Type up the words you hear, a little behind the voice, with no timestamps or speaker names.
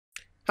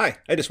Hi,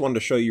 I just wanted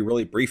to show you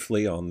really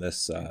briefly on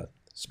this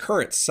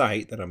current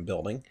site that I'm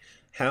building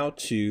how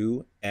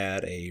to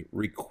add a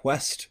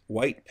request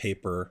white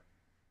paper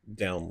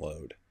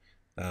download.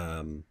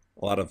 A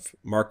lot of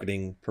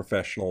marketing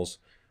professionals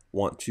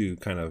want to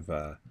kind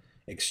of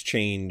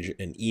exchange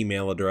an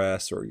email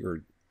address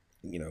or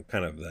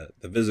kind of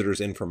the visitor's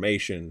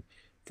information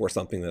for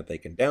something that they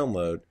can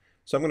download.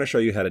 So I'm going to show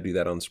you how to do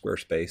that on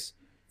Squarespace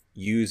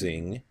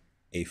using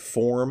a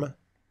form,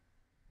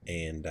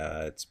 and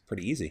it's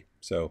pretty easy.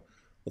 So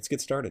let's get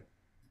started.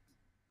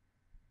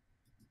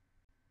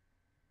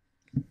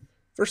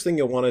 First thing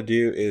you'll want to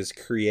do is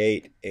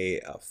create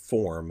a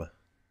form,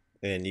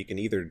 and you can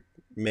either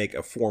make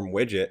a form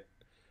widget,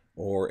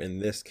 or in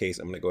this case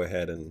I'm going to go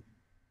ahead and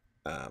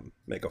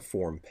make a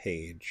form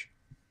page,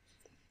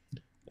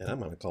 and I'm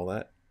going to call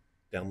that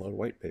download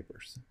white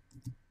papers,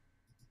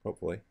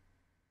 hopefully.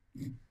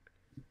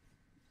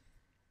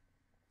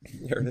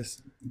 There it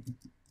is.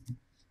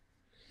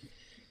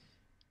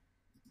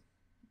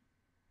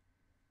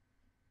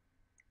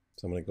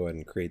 So I'm going to go ahead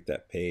and create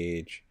that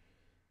page,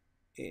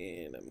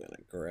 and I'm going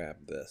to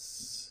grab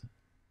this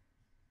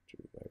to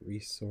my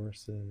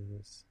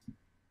resources,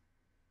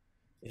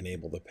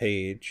 enable the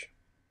page,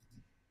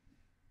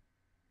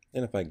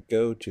 and if I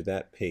go to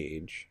that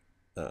page,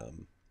 what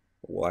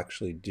we'll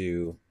actually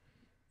do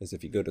is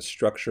if you go to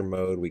structure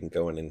mode, we can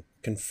go in and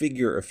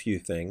configure a few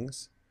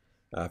things.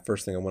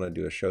 First thing I want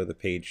to do is show the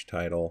page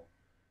title,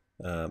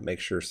 make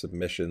sure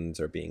submissions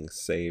are being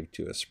saved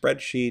to a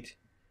spreadsheet.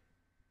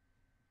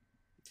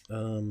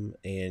 And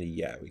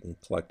yeah, we can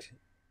collect,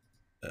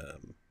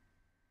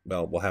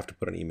 well, we'll have to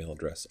put an email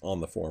address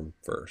on the form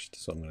first,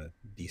 so I'm going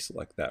to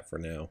deselect that for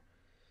now.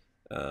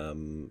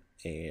 And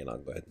I'll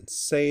go ahead and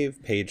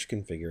save page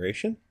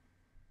configuration.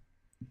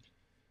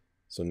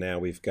 So now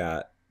we've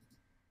got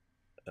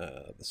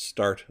the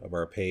start of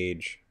our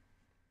page.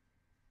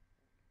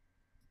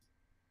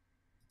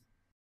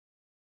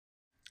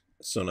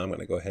 So now I'm going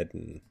to go ahead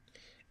and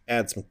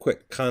add some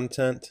quick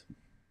content.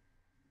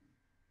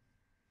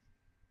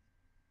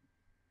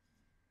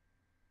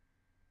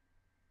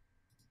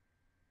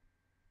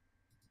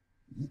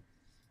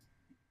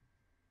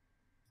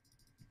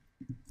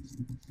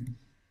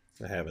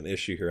 I have an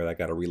issue here. I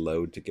got to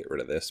reload to get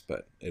rid of this,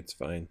 but it's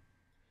fine.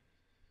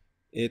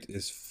 It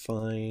is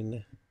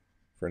fine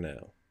for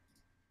now.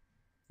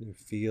 New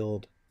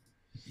field,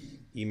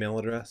 email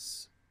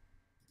address.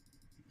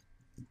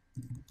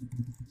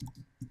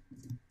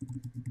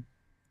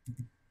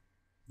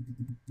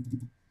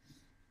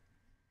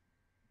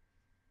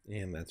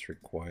 And that's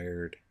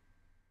required.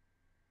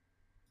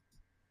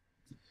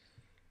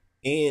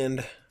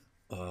 And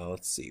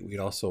let's see, we'd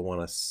also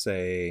want to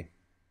say,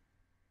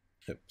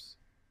 oops,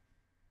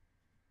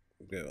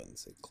 go and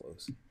say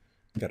close.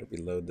 Got to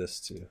reload this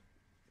to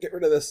get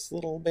rid of this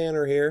little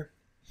banner here.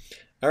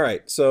 All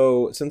right,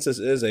 so since this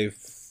is a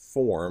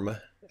form,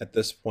 at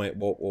this point,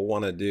 what we'll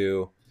want to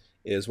do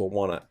is we'll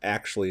want to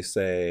actually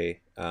say,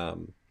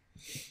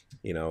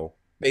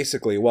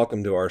 basically,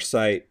 welcome to our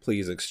site.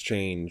 Please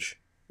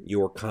exchange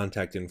your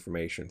contact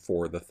information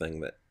for the thing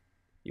that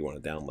you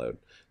want to download.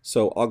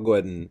 So I'll go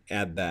ahead and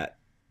add that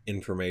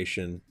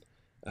information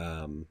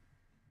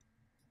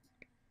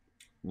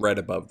right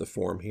above the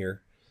form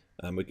here.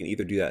 We can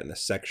either do that in a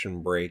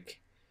section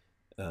break,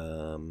 but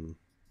I'm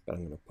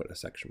going to put a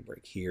section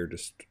break here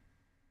just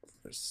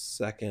for a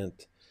second.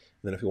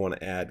 And then if we want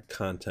to add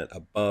content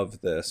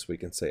above this, we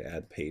can say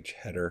add page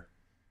header.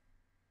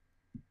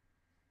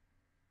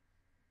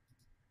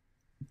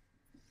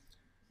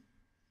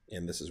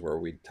 And this is where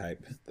we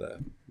type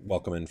the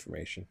welcome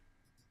information.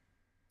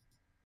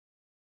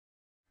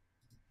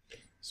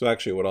 So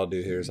actually what I'll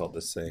do here is I'll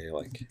just say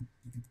like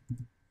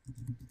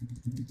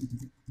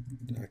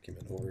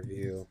document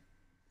overview.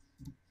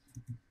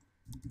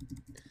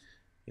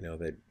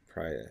 They'd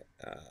probably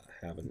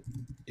have an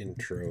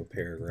intro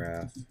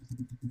paragraph.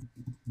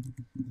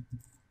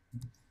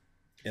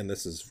 And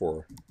this is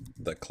for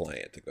the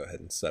client to go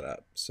ahead and set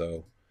up.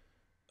 So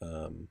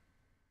I'll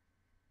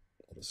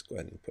just go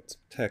ahead and put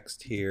some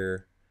text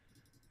here.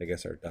 I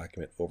guess our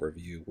document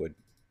overview would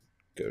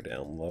go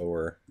down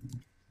lower.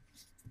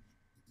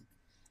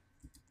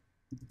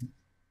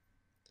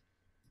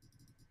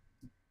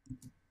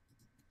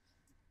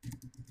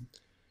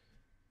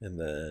 And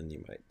then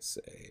you might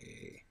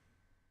say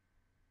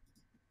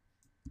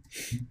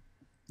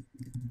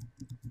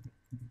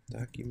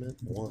document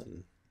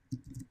 1.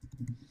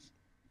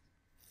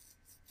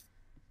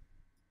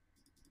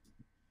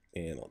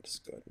 And I'll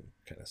just go ahead and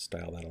kind of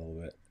style that a little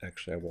bit.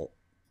 Actually, I won't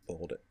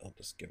bold it. I'll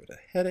just give it a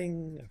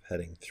heading of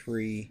heading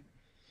 3.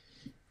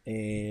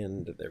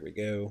 And there we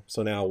go.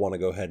 So now I want to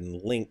go ahead and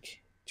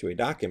link to a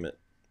document.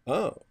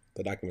 Oh,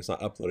 the document's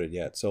not uploaded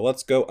yet. So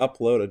let's go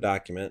upload a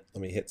document.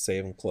 Let me hit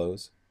save and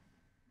close.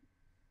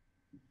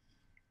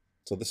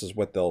 So this is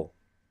what they'll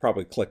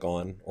probably click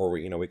on, or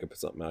we could put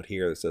something out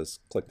here that says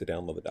click to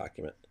download the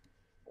document.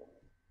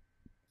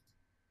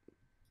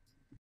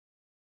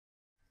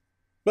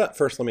 But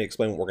first, let me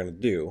explain what we're going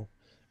to do.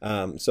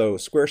 So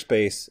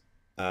Squarespace,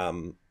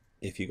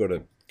 if you go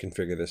to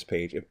configure this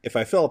page. If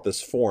I fill out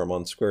this form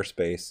on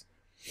Squarespace,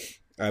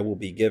 I will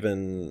be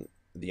given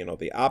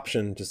the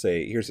option to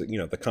say, here's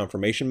the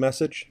confirmation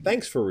message.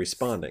 Thanks for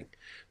responding.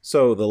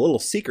 So the little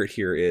secret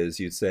here is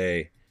you'd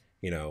say,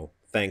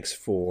 thanks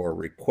for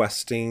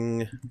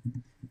requesting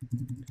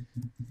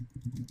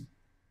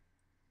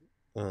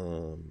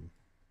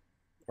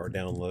our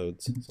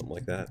downloads, something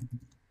like that.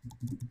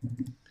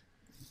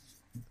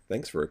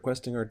 Thanks for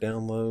requesting our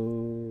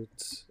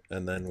downloads.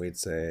 And then we'd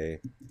say,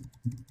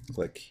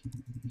 click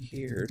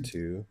here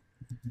to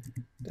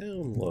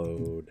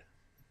download.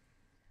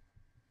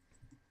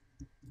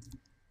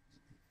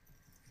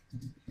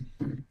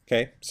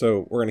 Okay,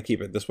 so we're going to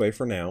keep it this way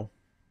for now.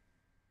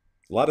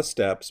 A lot of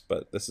steps,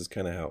 but this is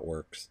kind of how it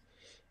works.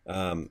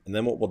 And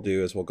then what we'll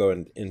do is we'll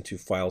go into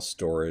file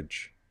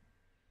storage,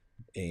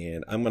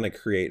 and I'm going to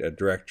create a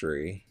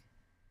directory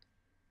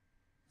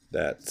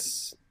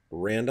that's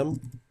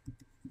random.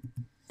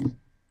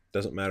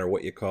 Doesn't matter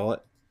what you call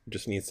it. It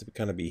just needs to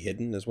kind of be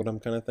hidden is what I'm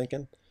kind of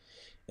thinking.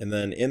 And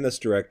then in this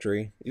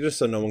directory, just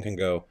so no one can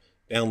go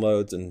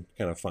downloads and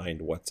kind of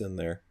find what's in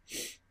there.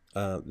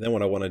 Then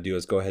what I want to do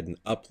is go ahead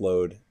and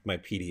upload my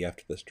PDF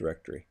to this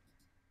directory.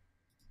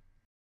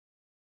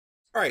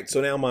 All right,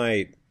 so now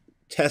my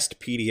test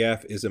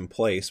PDF is in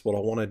place. What I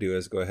want to do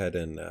is go ahead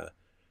and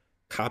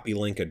copy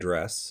link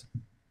address.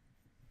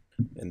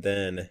 And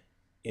then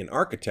in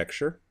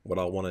architecture, what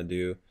I want to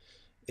do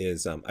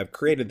is I've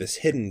created this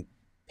hidden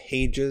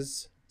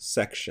pages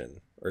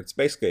section, or it's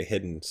basically a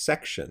hidden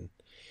section.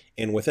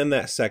 And within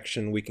that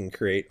section, we can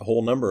create a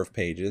whole number of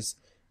pages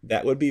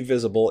that would be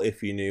visible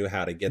if you knew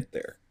how to get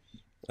there.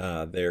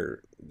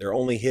 They're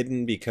only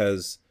hidden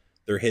because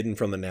they're hidden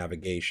from the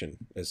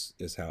navigation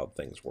is how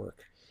things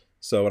work.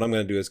 So what I'm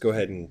going to do is go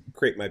ahead and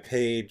create my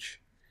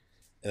page,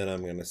 and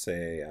I'm going to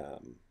say,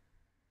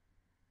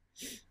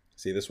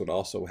 see, this would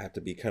also have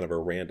to be kind of a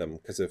random,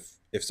 because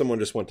if someone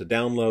just went to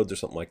downloads or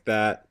something like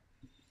that,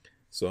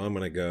 so I'm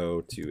going to go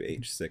to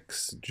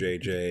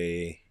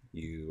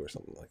H6JJU or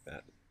something like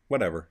that.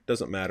 Whatever,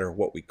 doesn't matter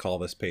what we call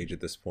this page at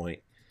this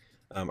point.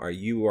 Our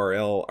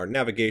URL, our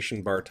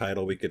navigation bar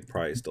title, we could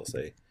probably still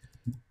say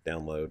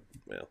download.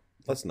 Well,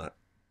 let's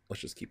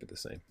just keep it the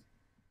same.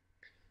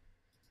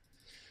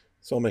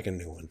 So I'll make a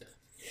new one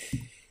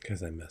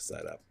because I messed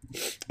that up.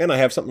 And I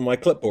have something on my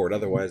clipboard,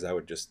 otherwise I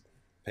would just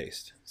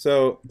paste.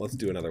 So let's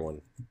do another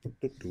one.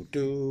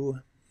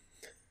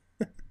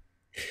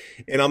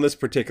 And on this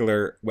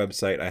particular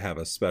website, I have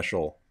a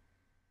special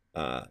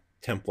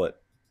template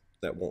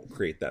that won't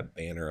create that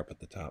banner up at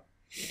the top.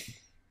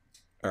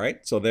 All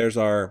right, so there's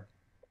our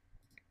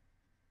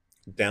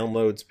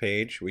downloads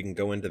page. We can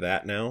go into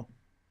that now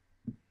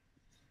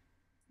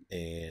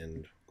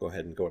and go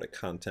ahead and go to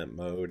content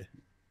mode,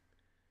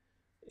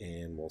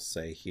 and we'll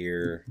say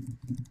here,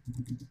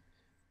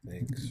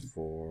 thanks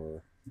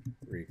for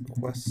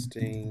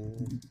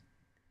requesting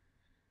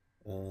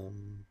our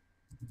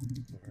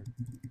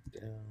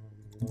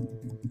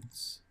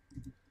downloads,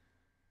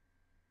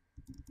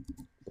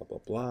 blah blah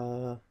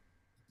blah.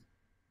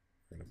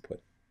 We're gonna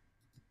put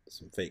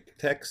some fake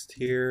text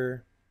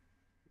here.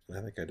 I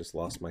think I just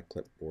lost my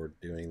clipboard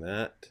doing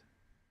that.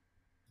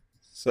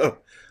 So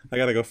I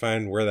gotta go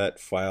find where that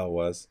file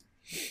was.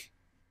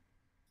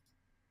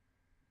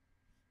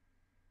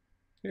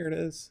 Here it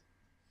is.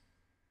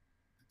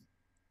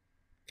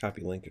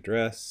 Copy link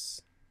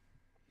address.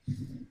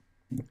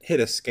 Hit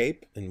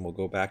escape and we'll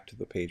go back to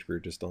the page we were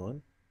just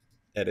on.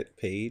 Edit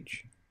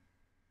page.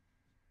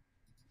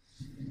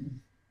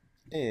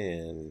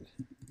 And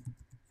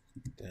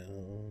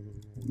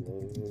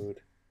download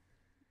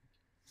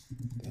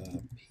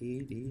the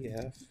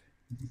PDF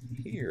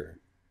here.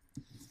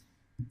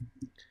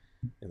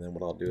 And then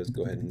what I'll do is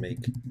go ahead and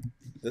make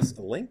this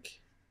a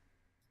link.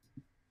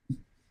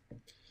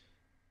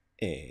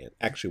 And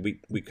actually,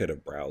 we could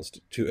have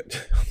browsed to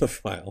it on the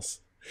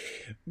files.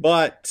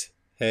 But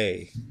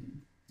hey,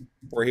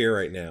 we're here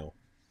right now.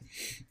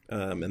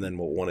 And then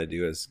what we'll want to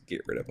do is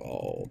get rid of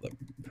all the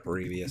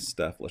previous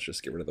stuff. Let's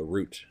just get rid of the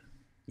root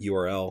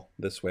URL.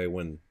 This way,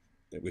 when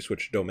we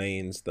switch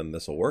domains, then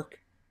this will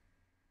work.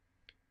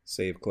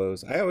 Save,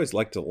 close. I always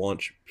like to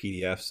launch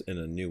PDFs in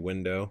a new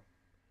window.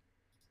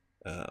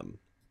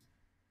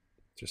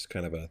 Just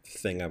kind of a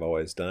thing I've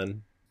always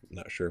done. I'm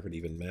not sure if it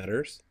even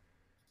matters.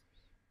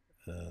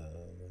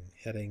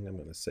 Heading, I'm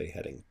going to say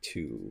heading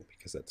 2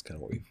 because that's kind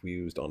of what we've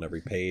used on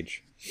every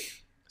page.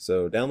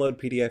 So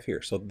download PDF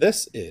here. So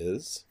this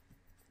is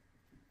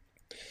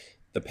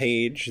the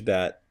page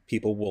that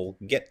people will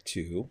get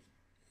to.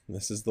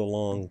 This is the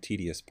long,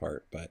 tedious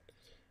part, but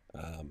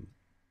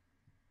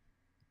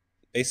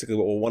basically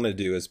what we'll want to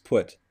do is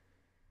put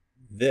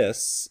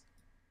this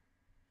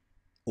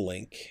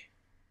link,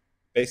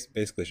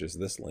 basically it's just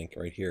this link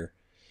right here,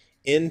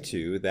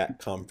 into that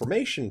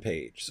confirmation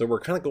page. So we're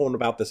kind of going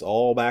about this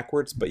all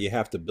backwards, but you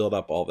have to build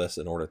up all this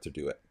in order to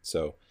do it.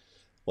 So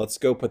let's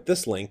go put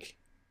this link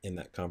in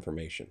that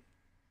confirmation.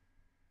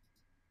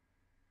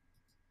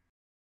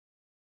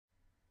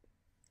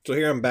 So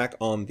here I'm back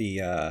on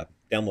the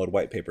download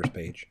white papers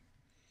page.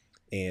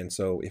 And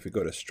so if we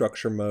go to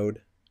structure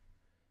mode,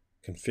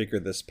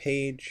 configure this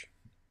page.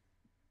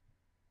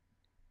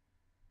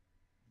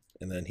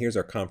 And then here's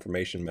our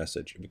confirmation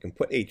message. We can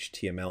put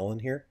HTML in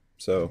here.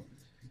 So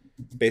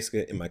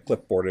basically in my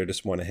clipboard, I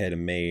just went ahead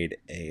and made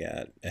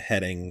a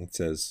heading that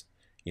says,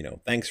 you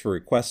know, thanks for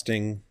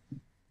requesting.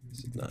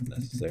 This is not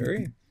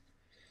necessary.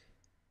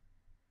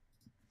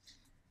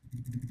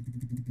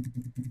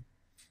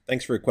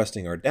 Thanks for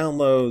requesting our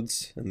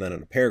downloads. And then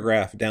in a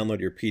paragraph, download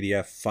your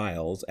PDF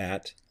files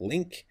at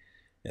link.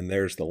 And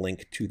there's the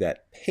link to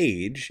that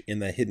page in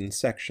the hidden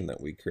section that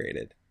we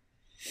created.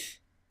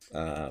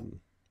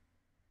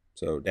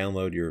 So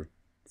download your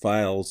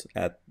files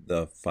at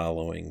the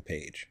following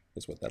page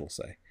is what that'll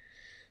say.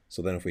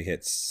 So then if we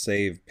hit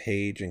save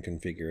page and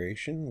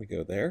configuration, we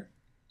go there.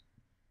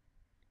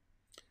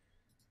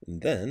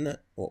 And then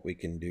what we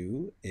can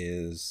do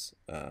is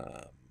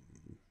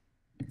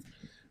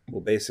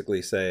we'll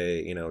basically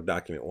say, you know,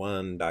 document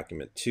 1,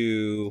 document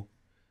 2,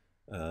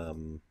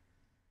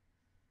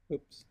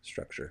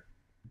 structure,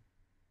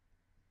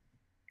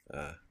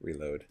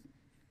 reload,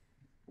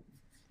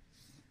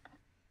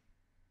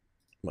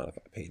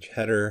 modify page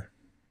header,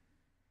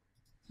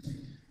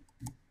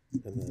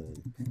 and then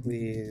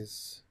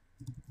please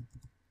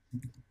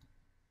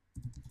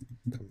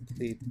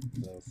complete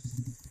the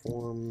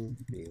form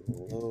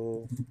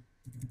below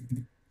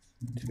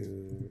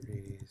to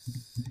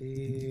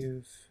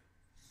receive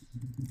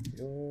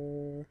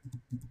your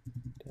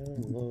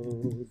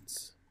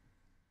downloads.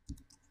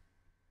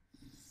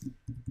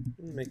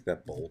 Make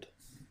that bold.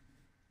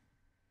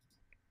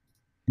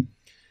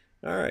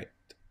 All right.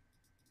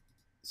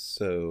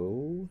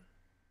 So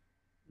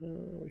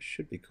we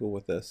should be cool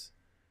with this.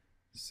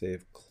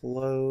 Save,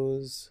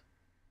 close.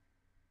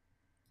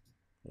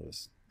 I'll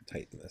just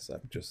tighten this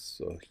up just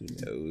so he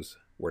knows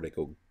where to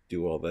go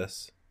do all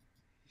this.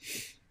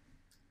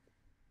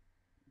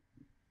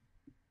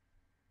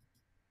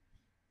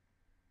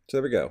 So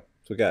there we go.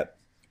 So we got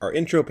our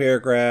intro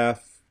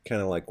paragraph,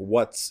 kind of like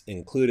what's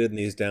included in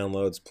these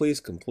downloads. Please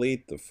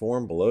complete the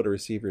form below to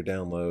receive your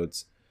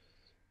downloads.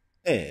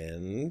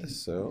 And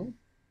so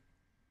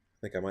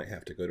I think I might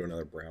have to go to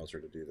another browser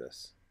to do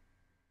this.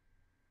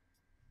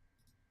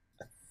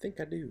 I think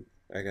I do.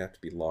 I have to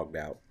be logged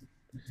out.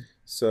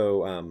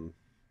 So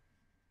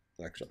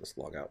actually I'll just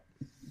log out.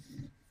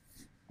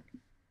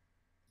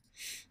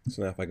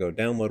 So now if I go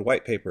download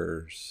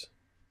Whitepapers,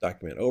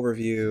 document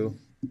overview,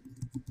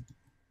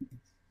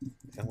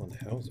 Alan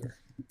Hauser,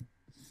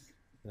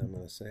 I'm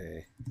going to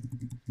say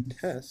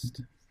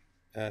test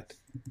at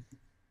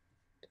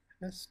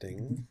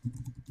testing.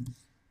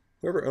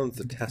 Whoever owns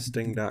the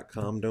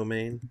testing.com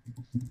domain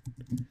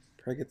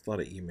probably gets a lot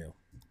of email.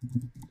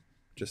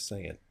 Just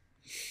saying.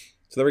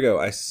 So there we go.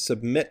 I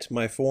submit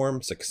my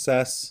form,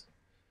 success.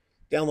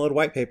 Download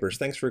Whitepapers.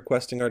 Thanks for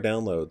requesting our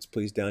downloads.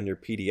 Please down your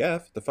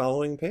PDF the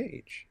following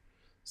page.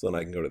 So then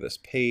I can go to this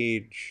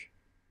page.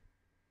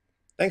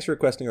 Thanks for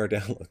requesting our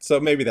downloads. So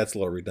maybe that's a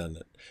little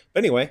redundant.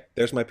 But anyway,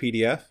 there's my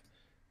PDF.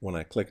 When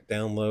I click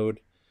download,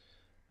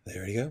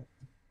 there you go.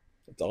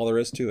 That's all there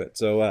is to it.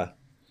 So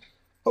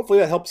hopefully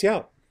that helps you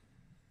out.